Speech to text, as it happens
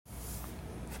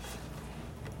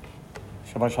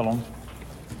Shabbat Shalom.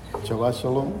 Shabbat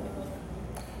Shalom.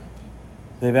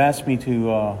 They've asked me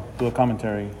to do a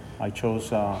commentary. I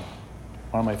chose one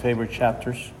of my favorite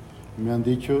chapters. Me han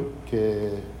dicho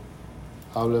que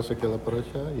hable acerca de la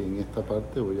parasha y en esta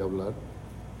parte voy a hablar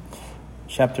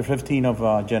Chapter 15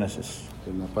 of Genesis.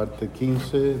 en la parte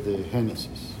 15 de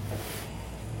Génesis.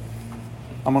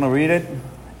 I'm going to read it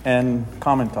and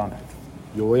comment on it.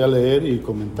 Yo voy a leer y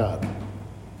comentar.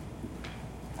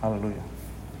 Hallelujah.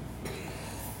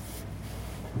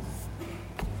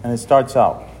 And it starts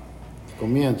out.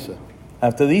 Comienza.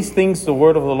 After these things, the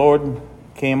word of the Lord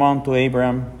came unto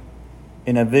Abram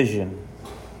in a vision,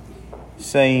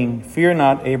 saying, Fear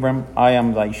not, Abram, I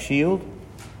am thy shield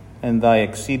and thy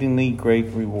exceedingly great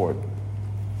reward.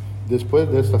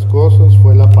 Después de estas cosas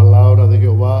fue la palabra de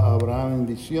Jehová a Abraham en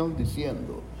visión,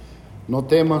 diciendo, No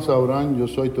temas, Abraham, yo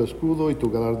soy tu escudo y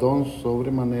tu galardón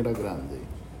sobremanera grande.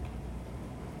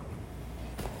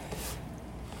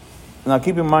 Now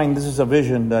keep in mind, this is a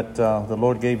vision that the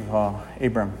Lord gave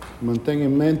Abram. Mantén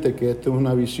en mente que esta es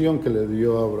una visión que le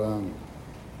dio a Abraham.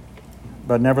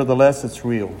 But nevertheless, it's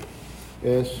real.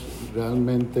 Es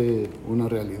realmente una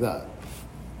realidad.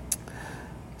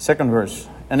 Second verse.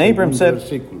 And Abram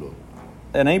Versículo.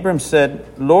 said,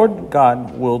 Lord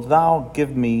God, wilt thou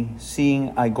give me,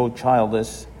 seeing I go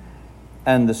childless,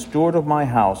 and the steward of my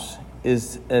house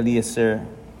is Eliezer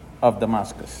of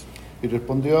Damascus. Y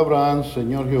respondió Abraham,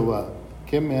 Señor Jehová,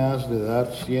 ¿qué me has de dar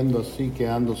siendo así que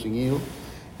ando sin hijo?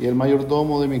 Y el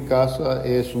mayordomo de mi casa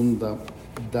es un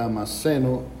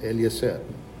damaseno, Eliezer.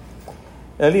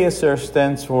 Eliezer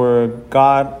stands for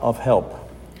God of help,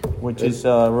 which is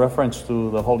a reference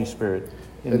to the Holy Spirit.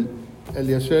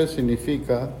 Eliezer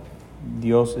significa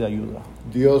Dios de ayuda.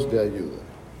 Dios de ayuda.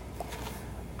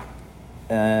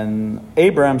 And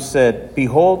Abraham said,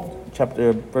 Behold,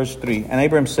 verse 3, and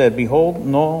Abraham said, Behold,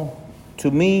 no, to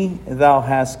me thou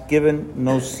hast given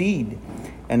no seed,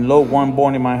 and lo, one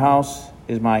born in my house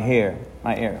is my heir.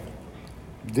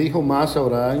 Dijo más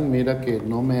Abraham, mira que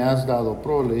no me has dado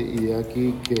prole, y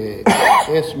aquí que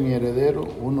es mi heredero,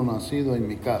 uno nacido en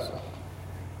mi casa.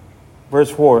 Verse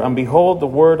 4, and behold, the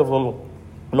word of the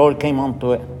Lord came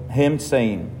unto him,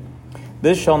 saying,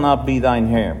 This shall not be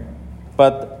thine heir,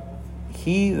 but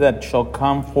he that shall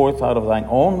come forth out of thine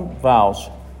own vows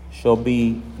shall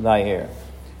be thy heir.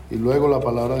 Y luego la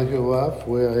palabra de Jehová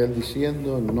fue a él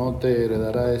diciendo, no te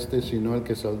heredará este, sino el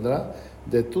que saldrá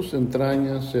de tus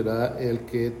entrañas será el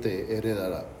que te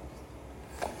heredará.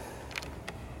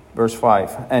 Verse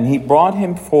 5, and he brought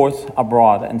him forth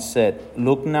abroad and said,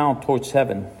 Look now towards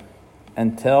heaven,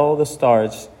 and tell the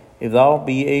stars, if thou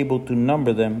be able to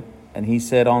number them. And he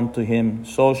said unto him,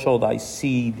 So shall thy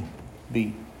seed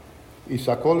be. Y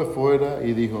sacóle fuera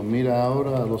y dijo, mira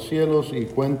ahora a los cielos y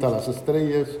cuenta las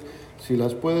estrellas, si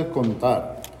las puedes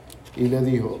contar. Y le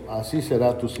dijo, así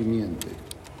será tu simiente.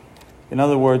 In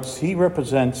other words, he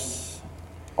represents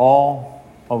all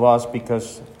of us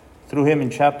because through him in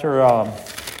chapter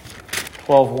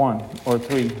 12:1 or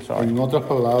 3, sorry. En otras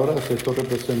palabras, esto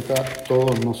representa a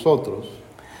todos nosotros.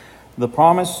 The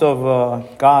promise of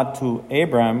God to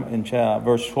Abraham in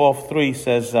verse 12:3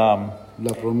 says,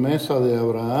 La promesa de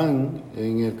Abraham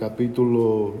en el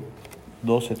capítulo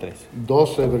 12,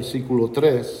 versículo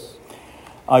 3.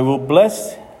 I will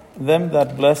bless them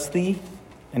that bless thee,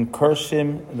 and curse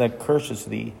him that curses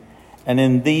thee, and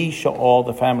in thee shall all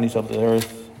the families of the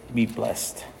earth be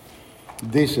blessed.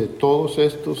 Dice, todos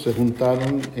estos se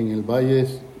juntaron en el valle.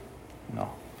 No.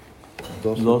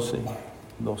 12.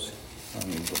 12.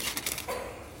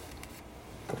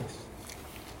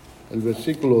 El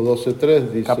versículo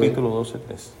 12:3 dice, Capítulo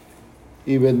 12:3.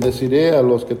 Y bendeciré a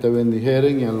los que te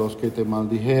bendijeren y a los que te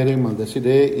maldijeren,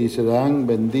 maldeciré y serán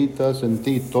benditas en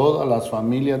ti todas las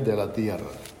familias de la tierra.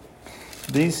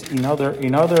 These in other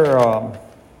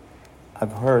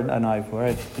I've heard and I've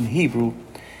read in Hebrew,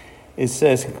 it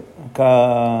says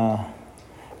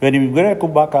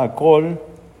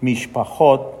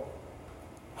mishpachot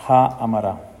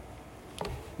ha'amara.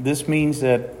 This means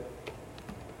that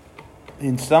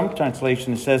in some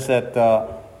translation it says that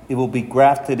it will be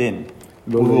grafted in.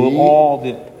 All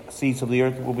the seeds of the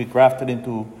earth will be grafted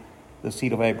into the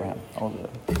seed of Abraham.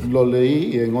 Lo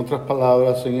leí en otras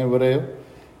palabras en hebreo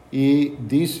y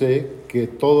dice que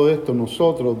todo esto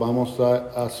nosotros vamos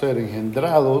a ser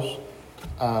engendrados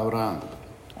a Abraham.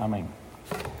 Amen.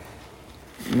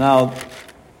 Now,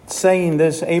 saying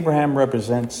this, Abraham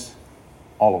represents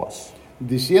all of us.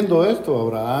 Diciendo esto,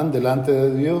 Abraham delante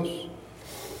de Dios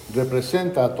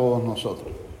representa a todos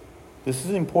nosotros. This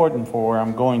is important for where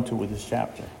I'm going to with this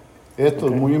chapter. Esto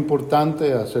es muy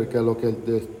importante acerca de lo que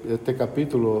este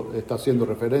capítulo está haciendo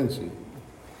referencia.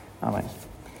 Amen.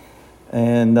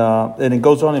 And it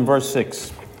goes on in verse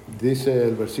 6. Dice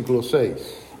el versículo 6.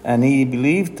 And he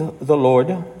believed the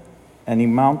Lord, and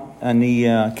he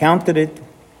counted it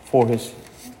for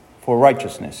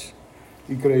righteousness.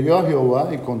 Y creyó a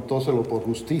Jehová y contóselo por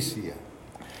justicia.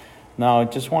 Now, I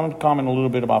just wanted to comment a little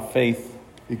bit about faith.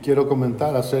 Y quiero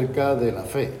comentar acerca de la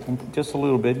fe. Just a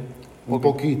little bit. Un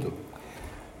poquito.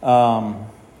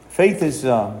 Faith is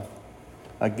a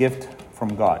gift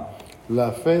from God.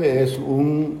 La fe es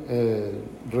un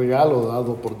regalo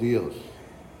dado por Dios.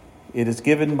 It is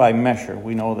given by measure.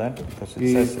 We know that because it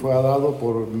Y says fue dado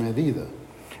por medida.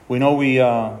 We know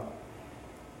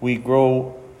we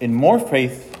grow in more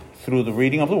faith through the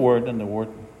reading of the Word and the Word.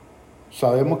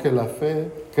 Sabemos que la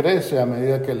fe crece a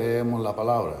medida que leemos la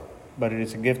palabra. But it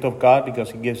is a gift of God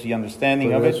because He gives the understanding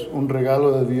Pero of es it. un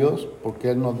regalo de Dios porque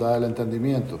Él nos da el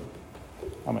entendimiento.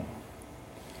 Amen.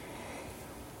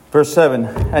 Verse 7.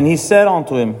 And he said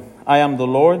unto him, I am the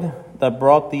Lord that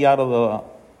brought thee out of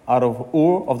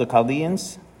Ur of the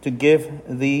Chaldeans to give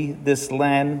thee this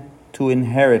land to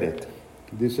inherit it.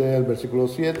 Dice el versículo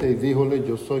 7, y díjole,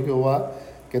 yo soy Jehová,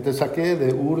 que te saqué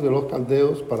de Ur de los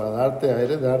Caldeos para darte a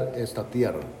heredar esta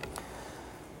tierra.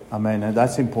 Amen. And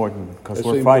that's important because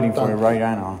Eso we're es fighting for it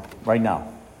importante. right now.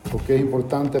 Porque es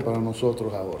importante para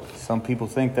nosotros ahora. Some people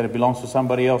think that it belongs to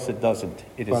somebody else. It doesn't.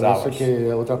 It is Parece ours.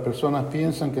 que otras personas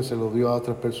piensan que se lo dio a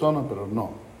otras personas, pero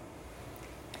no.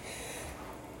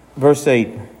 Verse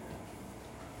 8.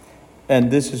 And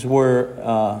this is where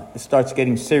it starts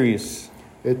getting serious.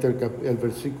 El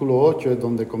versículo 8 es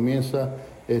donde comienza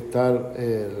a estar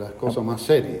las cosas más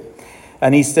serias.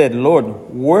 And he said, Lord,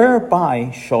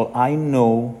 whereby shall I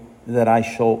know that I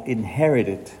shall inherit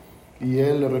it? Y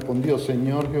él le respondió,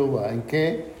 Señor Jehová, ¿en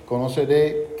qué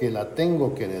conoceré que la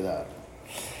tengo que heredar?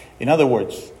 In other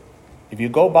words, if you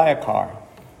go buy a car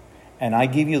and I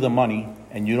give you the money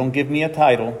and you don't give me a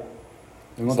title,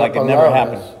 En it's otras like it never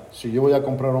palabras, happened. si yo voy a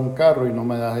comprar un carro y no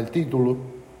me das el título,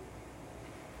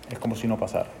 Es como si no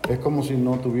pasara. es como si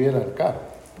no tuviera el carro.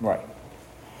 Right.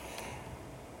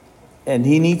 And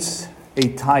he needs a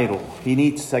title. He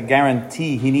needs a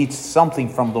guarantee. He needs something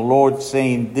from the Lord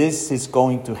saying this is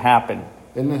going to happen.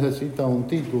 Él necesita un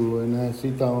título, él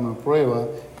necesita una prueba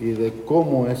y de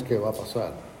cómo es que va a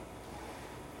pasar.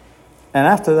 And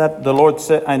after that, the Lord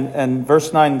said, and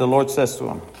verse 9, the Lord says to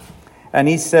him, and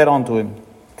he said unto him,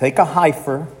 take a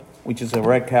heifer, which is a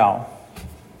red cow,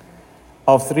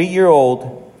 of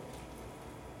 3-year-old,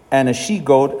 and a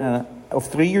she-goat of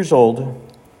 3 years old,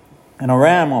 and a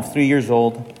ram of 3 years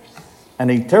old,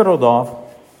 and a turtle dove,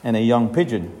 and a young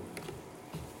pigeon.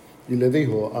 Y le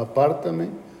dijo, apártame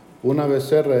una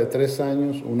becerra de 3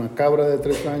 años, una cabra de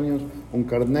 3 años, un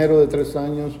carnero de 3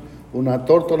 años, una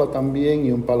tórtola también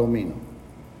y un palomino.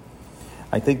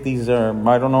 I think these are,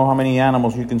 I don't know how many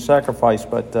animals you can sacrifice,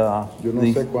 but Yo no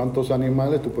sé cuántos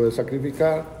animales tú puedes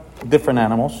sacrificar, different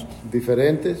animals.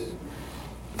 diferentes,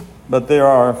 But there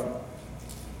are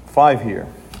 5 here.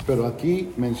 pero aquí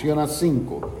menciona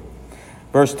 5.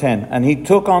 Verse 10, and he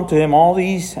took unto him all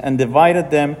these and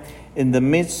divided them in the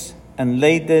midst and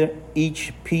laid them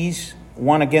each piece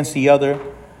one against the other,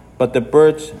 but the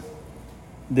birds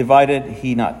divided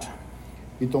he not.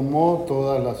 Y tomó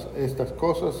todas estas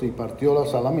cosas y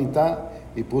partiólas a la mitad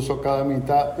y puso cada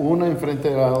mitad una enfrente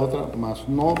de la otra, mas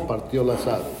no partió las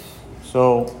aves.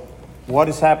 So what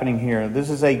is happening here? This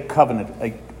is a covenant,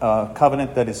 a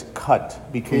covenant that is cut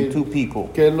between two people.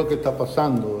 ¿Qué es lo que está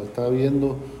pasando? Está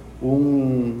habiendo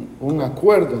un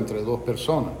acuerdo entre dos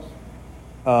personas.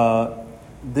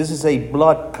 This is a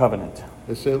blood covenant.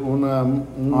 Es un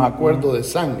acuerdo de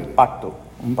sangre. Pacto.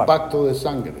 Un pacto de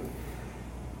sangre.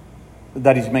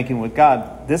 That he's making with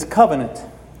God. This covenant,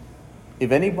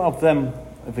 if any of them,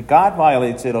 if God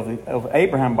violates it, or if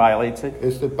Abraham violates it,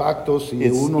 Este pacto, si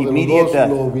it's uno de immediate los death.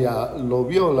 dos lo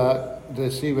viola,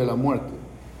 recibe la muerte.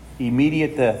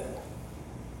 Immediate death.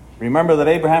 Remember that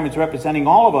Abraham is representing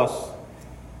all of us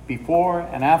before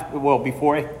and after, well,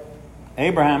 before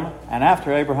Abraham and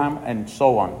after Abraham and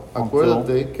so on.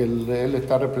 Acuérdate que él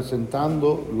está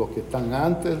representando los que están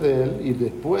antes de él y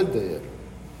después de él.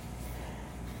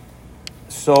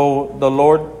 So the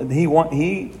Lord,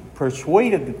 he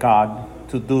persuaded God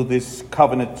to do this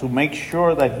covenant to make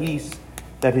sure that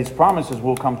his promises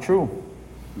will come true.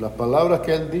 Las palabras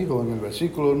que él dijo en el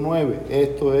versículo 9,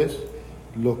 esto es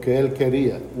lo que él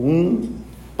quería, un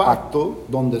pacto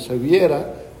donde se viera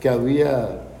que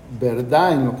había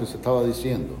verdad en lo que se estaba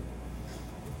diciendo.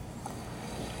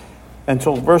 And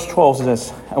so verse 12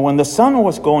 says, and when the sun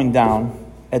was going down,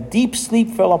 a deep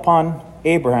sleep fell upon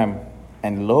Abraham,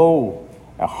 and lo,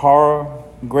 a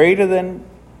great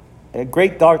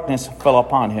darkness fell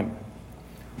upon him.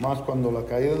 Mas cuando la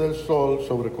caída del sol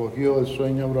sobrecogió el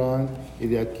sueño a Abraham, y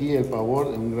de aquí el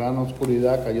pavor en gran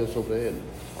oscuridad cayó sobre él.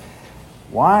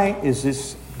 Why is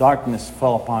this darkness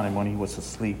fell upon him when he was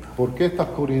asleep? ¿Por qué esta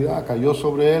oscuridad cayó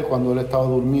sobre él cuando él estaba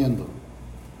durmiendo?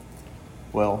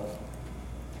 Well,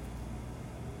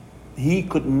 he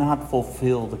could not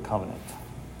fulfill the covenant.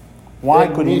 Why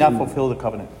could he not fulfill the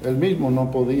covenant? Él mismo no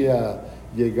podía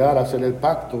llegar a hacer el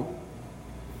pacto.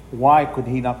 Why could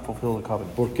he not fulfill the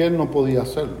covenant? ¿Por qué él no podía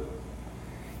hacerlo?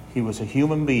 He was a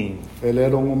human being, Él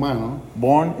era un humano,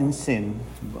 born in sin.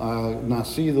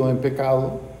 nacido en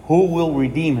pecado. Who will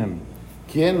redeem him?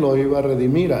 ¿Quién lo iba a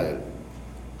redimir a él?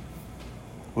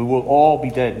 We will all be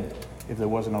dead if there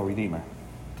was no redeemer.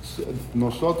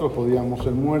 Nosotros podíamos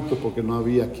ser muertos porque no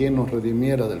había quien nos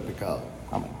redimiera del pecado.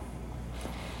 Amen.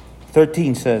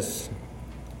 13 says,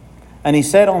 and he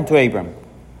said unto Abram,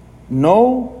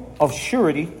 know of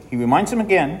surety, he reminds him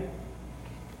again,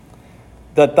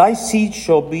 that thy seed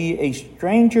shall be a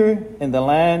stranger in the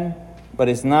land, but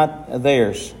is not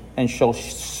theirs, and shall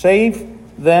save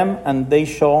them, and they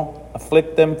shall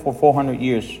afflict them for 400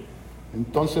 years.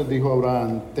 Entonces dijo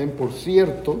Abraham, ten por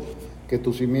cierto que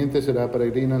tu simiente será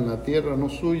peregrina en la tierra no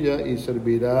suya y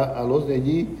servirá a los de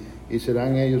allí y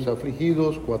serán ellos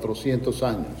afligidos 400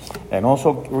 años. And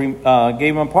also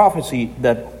gave him a prophecy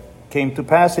that came to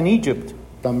pass in Egypt.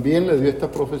 También le dio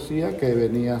esta profecía que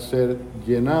venía a ser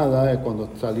llenada cuando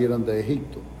salieran de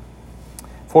Egipto.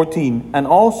 14, and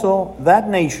also that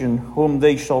nation whom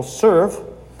they shall serve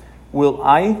will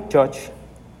I judge,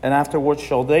 and afterwards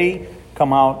shall they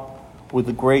come out with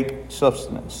a great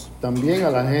substance. También a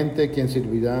la gente quien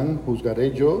servirán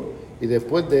juzgaré yo, y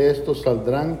después de esto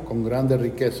saldrán con grande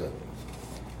riqueza.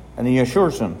 And he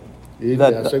assures him Y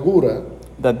le asegura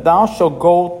that thou shalt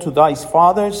go to thy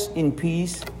fathers in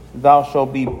peace, thou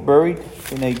shalt be buried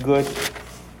in a good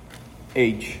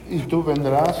age. y tú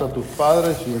vendrás a tus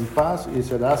padres y en paz y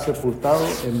serás sepultado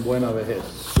en buena vejez.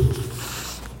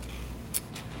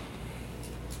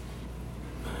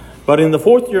 But in the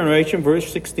fourth generation, verse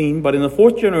 16, but in the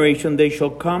fourth generation they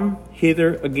shall come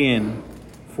hither again,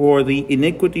 for the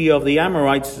iniquity of the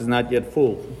Amorites is not yet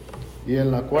full. Y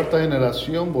en la cuarta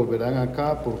generación volverán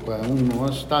acá porque aún no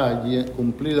está allí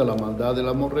cumplida la maldad del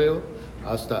amorreo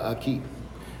hasta aquí.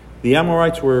 The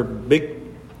Amorites were big,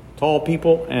 tall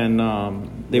people, and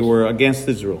they were against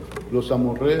Israel. Los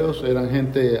amorreos eran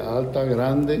gente alta,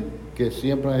 grande, que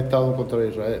siempre han estado contra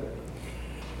Israel.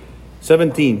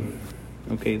 17.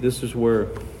 Okay, this is where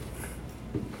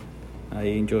I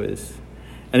enjoy this.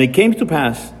 And it came to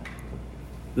pass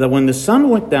that when the sun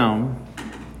went down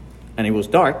and it was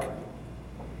dark,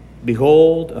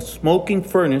 behold, a smoking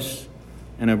furnace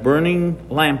and a burning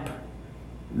lamp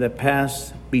that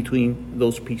passed between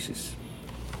those pieces.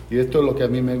 Y esto es lo que a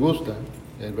mí me gusta,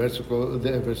 el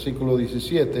versículo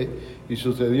 17, y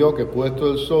sucedió que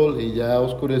puesto el sol y ya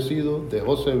oscurecido,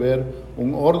 dejóse ver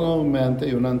un horno humeante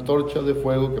y una antorcha de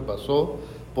fuego que pasó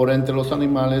por entre los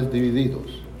animales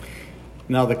divididos.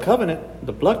 Now the covenant,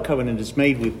 the blood covenant, is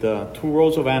made with 2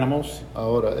 rows of animals.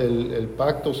 Ahora, el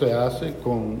pacto se hace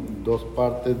con dos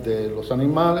partes de los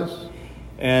animales.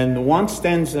 And one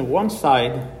stands at one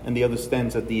side and the other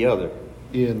stands at the other.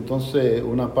 Y entonces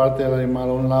una parte del animal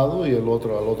a un lado y el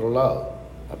otro al otro lado.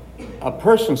 A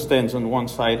person stands on one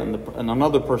side and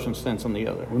another person stands on the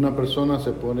other. Una persona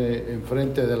se pone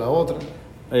enfrente de la otra.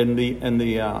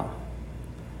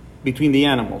 Between the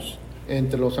animals.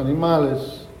 Entre los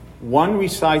animales. One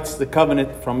recites the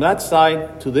covenant from that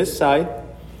side to this side.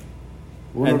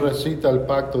 Uno recita el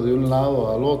pacto de un lado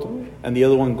al otro. And the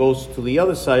other one goes to the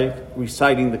other side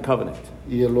reciting the covenant.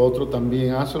 Y el otro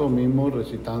también hace lo mismo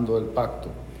recitando el pacto.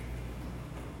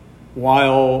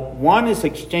 While one is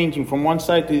exchanging from one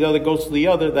side to the other, goes to the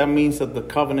other, that means that the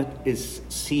covenant is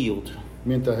sealed.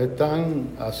 Mientras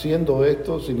están haciendo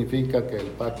esto, significa que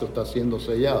el pacto está siendo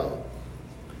sellado.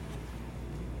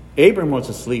 Abram was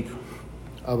asleep.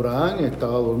 Abraham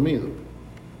estaba dormido.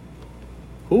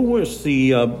 Who was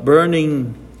the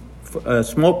burning,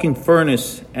 smoking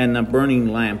furnace and a burning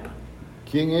lamp?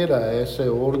 ¿Quién era ese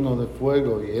horno de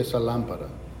fuego y esa lámpara?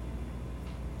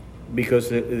 Because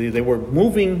they were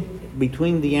moving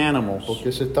between the animals.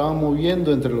 Porque se estaban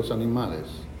moviendo entre los animales.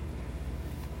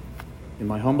 In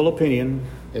my humble opinion,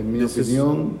 this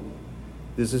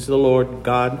is the Lord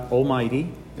God Almighty.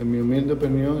 En mi humilde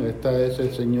opinión, esta es el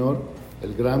Señor,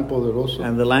 el gran poderoso.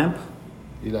 And the lamp,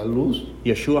 y la luz,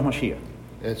 Yeshua Mashiach.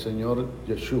 El Señor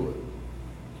Yeshua.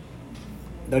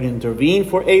 That intervened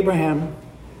for Abraham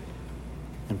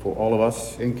and for all of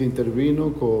us. En que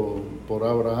intervino por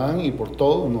Abraham y por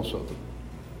todos nosotros.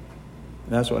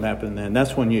 That's what happened then.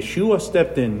 That's when Yeshua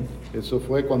stepped in. Eso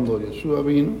fue cuando Yeshua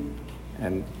vino.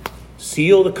 and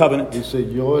seal the covenant y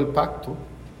selló el pacto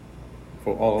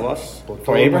for all of us, por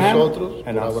for todos Abraham nosotros,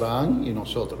 and por us. Abraham y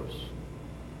nosotros.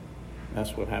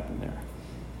 That's what happened there.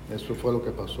 Eso fue lo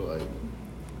que pasó ahí.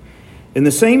 In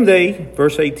the same day,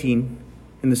 verse 18,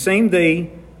 in the same day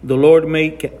the Lord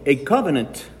made a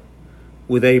covenant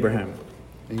with Abraham.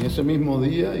 En ese mismo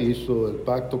día hizo el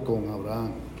pacto con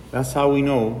Abraham. That's how we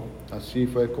know Así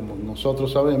fue como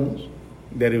nosotros sabemos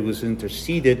that it was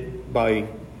interceded by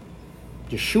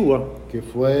Yeshua que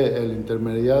fue el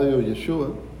intermediario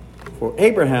Yeshua for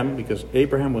Abraham, because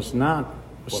Abraham was not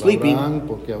por sleeping. Abraham,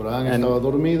 porque Abraham And- estaba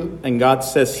dormido. And God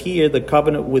says here the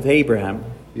covenant with Abraham.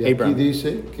 Y aquí Abraham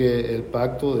dice que el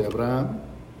pacto de Abraham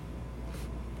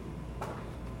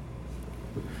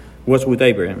was with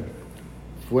Abraham,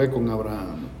 fue con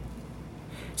Abraham,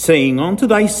 saying, Unto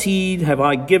thy seed have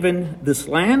I given this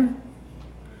land,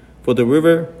 for the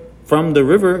river, from the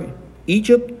river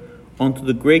Egypt unto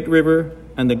the great river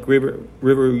and the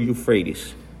river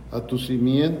Euphrates. a tu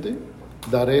simiente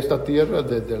daré esta tierra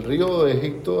desde el río de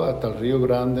Egipto hasta el río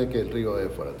grande que es el río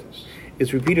Éufrates.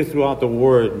 It's repeated throughout the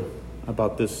word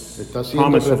about this Está siendo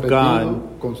promise of repetido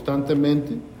God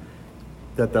constantemente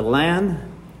that the land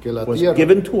que la was tierra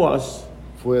given to us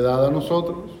fue dada a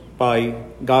nosotros by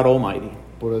God Almighty.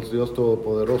 por el Dios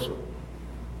Todopoderoso.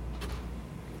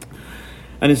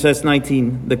 And it says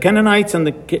 19, the Canaanites and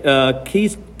the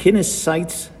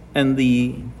Kenizzites and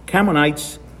the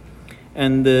Canaanites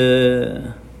and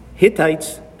the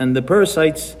Hittites and the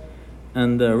Perizzites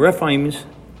and the Rephaims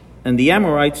and the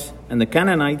Amorites and the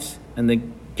Canaanites and the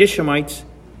Geshemites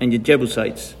and the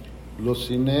Jebusites. Los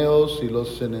cineos y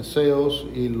los ceneseos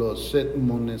y los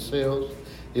setmoneseos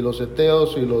y los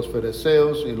eteos y los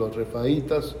fereceos y los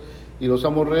refaitas y los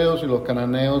amorreos y los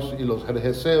cananeos y los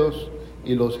jerjeseos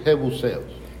y los jebuseos.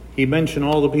 He mentioned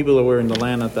all the people that were in the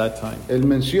land at that time. Él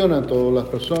menciona a todas las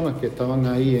personas que estaban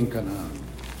ahí en Canaán.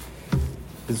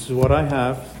 This is what I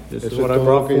have. This is Eso what es I todo lo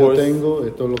brought que yo forth. tengo,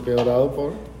 esto es lo que he orado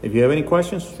por. If you have any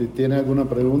questions, Si tiene alguna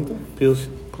pregunta,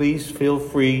 please feel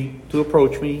free to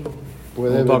approach me.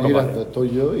 puede We'll talk venir about hasta it. estoy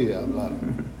yo y hablar.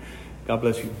 God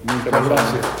bless you. Muchas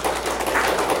gracias.